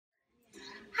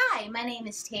Hi, my name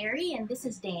is Terry and this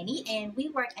is Danny, and we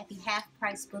work at the Half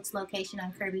Price Books location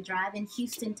on Kirby Drive in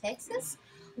Houston, Texas.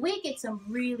 We get some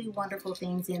really wonderful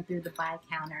things in through the buy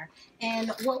counter.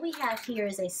 And what we have here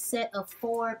is a set of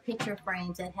 4 picture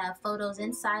frames that have photos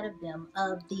inside of them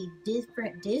of the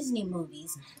different Disney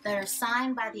movies that are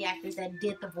signed by the actors that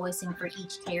did the voicing for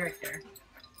each character.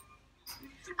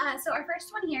 So our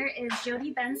first one here is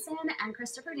Jodie Benson and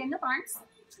Christopher Daniel Barnes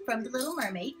From The Little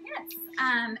Mermaid. Yes.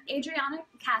 Adriana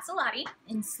Caselotti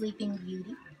in Sleeping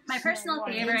Beauty. My personal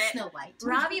favorite, Snow White.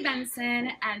 Robbie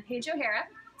Benson and Paige O'Hara.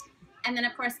 And then,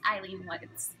 of course, Eileen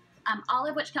Woods. All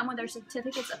of which come with their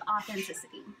certificates of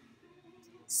authenticity.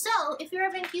 So, if you're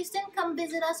ever in Houston, come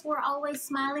visit us. We're always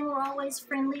smiling. We're always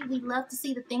friendly. We love to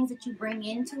see the things that you bring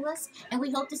in to us. And we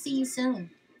hope to see you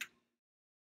soon.